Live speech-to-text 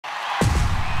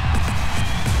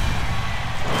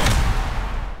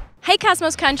Hey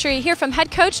Cosmos Country, here from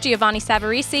head coach Giovanni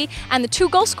Savarese and the two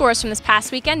goal scorers from this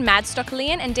past weekend, Mads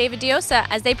Stokkelien and David Diosa,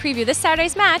 as they preview this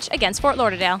Saturday's match against Fort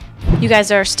Lauderdale. You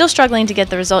guys are still struggling to get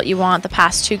the result you want, the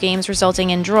past two games resulting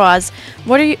in draws.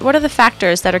 What are the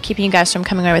factors that are keeping you guys from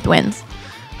coming away with wins?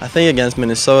 I think against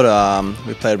Minnesota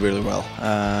we played really well,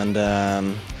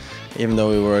 and even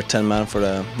though we were 10 men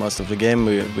for most of the game,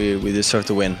 we deserved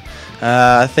to win.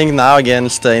 I think now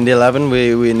against Indy 11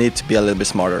 we need to be a little bit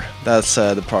smarter. That's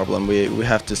the problem. We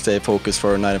have to stay focused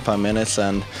for 95 minutes,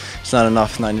 and it's not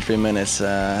enough 93 minutes.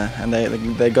 And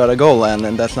they got a goal,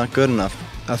 and that's not good enough.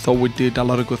 I thought we did a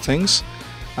lot of good things.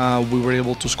 We were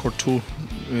able to score two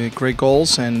great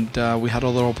goals, and we had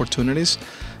other opportunities.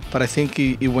 But I think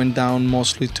it went down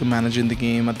mostly to managing the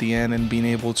game at the end and being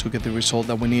able to get the result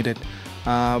that we needed.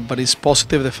 But it's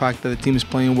positive the fact that the team is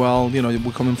playing well. You know,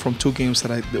 we're coming from two games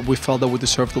that we felt that we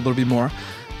deserved a little bit more,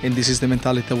 and this is the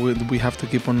mentality that we have to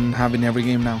keep on having every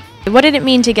game now. What did it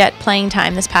mean to get playing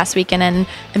time this past weekend and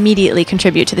immediately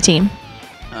contribute to the team?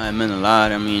 It meant a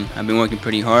lot. I mean, I've been working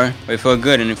pretty hard, but it felt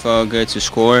good, and it felt good to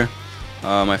score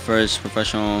my first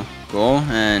professional goal,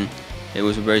 and it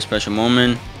was a very special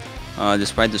moment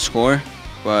despite the score.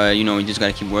 But you know, we just got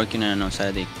to keep working, and on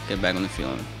Saturday get back on the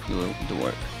field and do the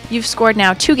work. You've scored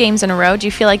now 2 games in a row. Do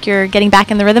you feel like you're getting back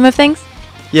in the rhythm of things?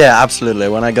 Yeah, absolutely.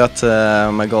 When I got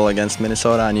my goal against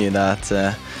Minnesota, I knew that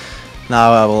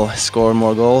now I will score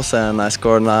more goals, and I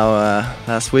scored now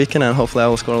last weekend, and hopefully I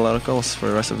will score a lot of goals for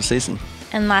the rest of the season.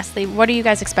 And lastly, what are you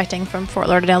guys expecting from Fort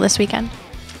Lauderdale this weekend?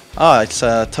 Oh, it's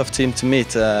a tough team to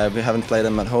meet. We haven't played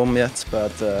them at home yet,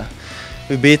 but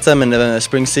we beat them in the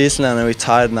spring season, and we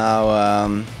tied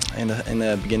now in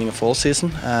the beginning of fall season.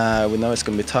 We know it's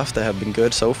going to be tough. They have been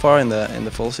good so far in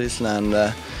the fall season,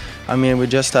 and I mean, we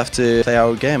just have to play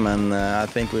our game, and I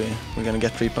think we're going to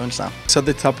get 3 points now. It's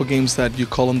the type of games that you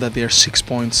call them that they are 6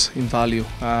 points in value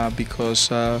because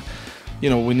you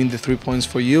know, we need the 3 points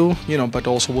for you, you know, but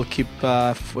also we'll keep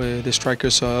the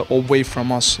Strikers away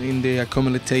from us in the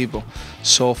accumulated table.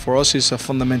 So for us, it's a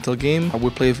fundamental game.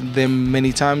 We play them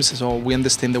many times, so we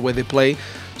understand the way they play.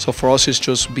 So for us, it's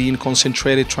just being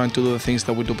concentrated, trying to do the things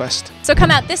that we do best. So come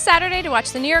out this Saturday to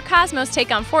watch the New York Cosmos take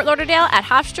on Fort Lauderdale at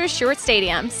Hofstra Stewart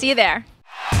Stadium. See you there.